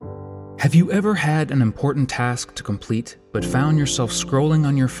Have you ever had an important task to complete but found yourself scrolling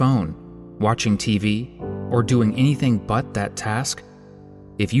on your phone, watching TV, or doing anything but that task?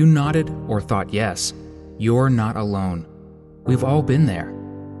 If you nodded or thought yes, you're not alone. We've all been there.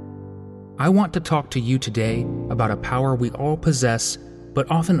 I want to talk to you today about a power we all possess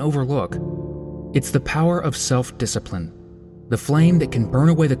but often overlook. It's the power of self-discipline, the flame that can burn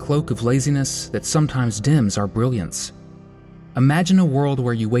away the cloak of laziness that sometimes dims our brilliance. Imagine a world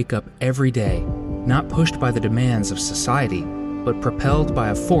where you wake up every day, not pushed by the demands of society, but propelled by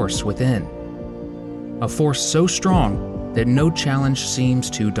a force within. A force so strong that no challenge seems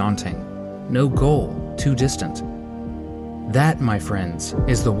too daunting, no goal too distant. That, my friends,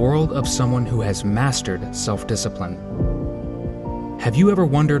 is the world of someone who has mastered self-discipline. Have you ever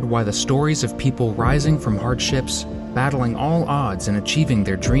wondered why the stories of people rising from hardships, battling all odds and achieving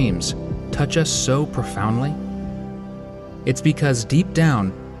their dreams, touch us so profoundly? It's because deep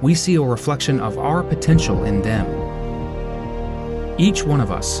down, we see a reflection of our potential in them. Each one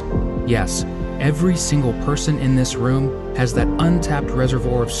of us, yes, every single person in this room has that untapped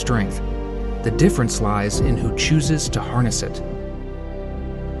reservoir of strength. The difference lies in who chooses to harness it.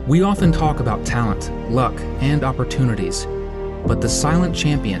 We often talk about talent, luck, and opportunities, but the silent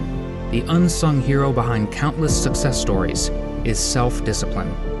champion, the unsung hero behind countless success stories, is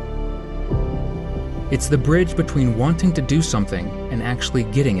self-discipline. It's the bridge between wanting to do something and actually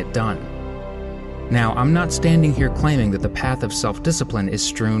getting it done. Now, I'm not standing here claiming that the path of self-discipline is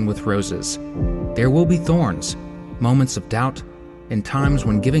strewn with roses. There will be thorns, moments of doubt, and times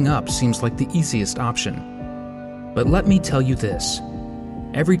when giving up seems like the easiest option. But let me tell you this: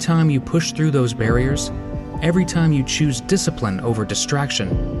 every time you push through those barriers, every time you choose discipline over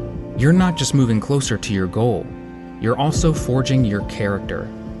distraction, you're not just moving closer to your goal, you're also forging your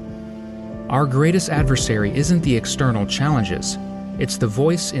character. Our greatest adversary isn't the external challenges, it's the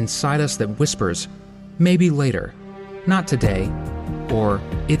voice inside us that whispers, maybe later, not today, or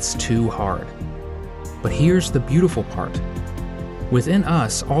it's too hard. But here's the beautiful part. Within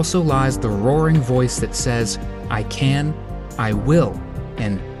us also lies the roaring voice that says, I can, I will,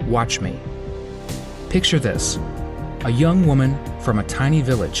 and watch me. Picture this: a young woman from a tiny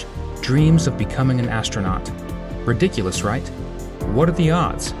village dreams of becoming an astronaut. Ridiculous, right? What are the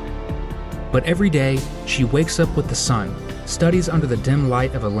odds? But every day, she wakes up with the sun, studies under the dim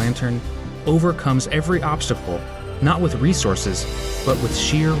light of a lantern, overcomes every obstacle, not with resources, but with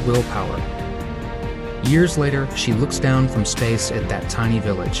sheer willpower. Years later, she looks down from space at that tiny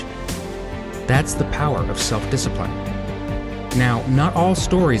village. That's the power of self-discipline. Now, not all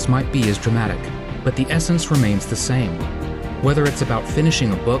stories might be as dramatic, but the essence remains the same. Whether it's about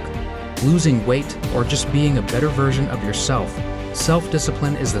finishing a book, losing weight, or just being a better version of yourself,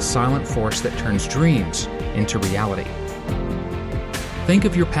 self-discipline is the silent force that turns dreams into reality. Think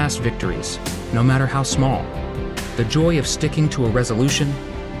of your past victories, no matter how small. The joy of sticking to a resolution,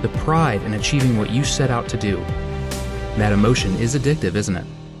 the pride in achieving what you set out to do. That emotion is addictive, isn't it?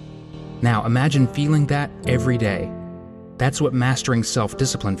 Now imagine feeling that every day. That's what mastering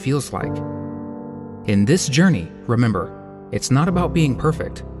self-discipline feels like. In this journey, remember, it's not about being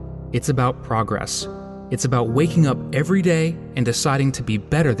perfect. It's about progress. It's about waking up every day and deciding to be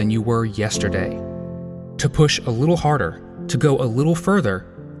better than you were yesterday. To push a little harder, to go a little further,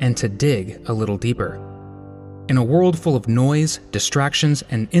 and to dig a little deeper. In a world full of noise, distractions,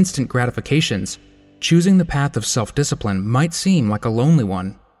 and instant gratifications, choosing the path of self-discipline might seem like a lonely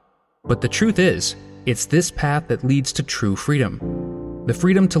one. But the truth is, it's this path that leads to true freedom. The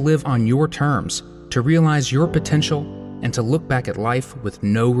freedom to live on your terms, to realize your potential, and to look back at life with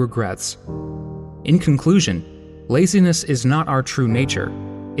no regrets. In conclusion, laziness is not our true nature,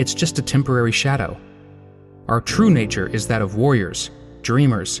 it's just a temporary shadow. Our true nature is that of warriors,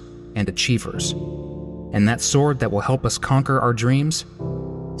 dreamers, and achievers. And that sword that will help us conquer our dreams?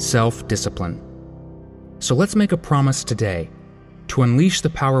 Self-discipline. So let's make a promise today to unleash the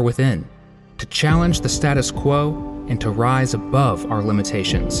power within, to challenge the status quo, and to rise above our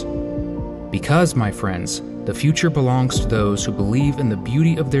limitations. Because, my friends, the future belongs to those who believe in the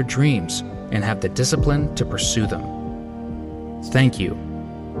beauty of their dreams and have the discipline to pursue them. Thank you,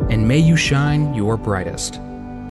 and may you shine your brightest.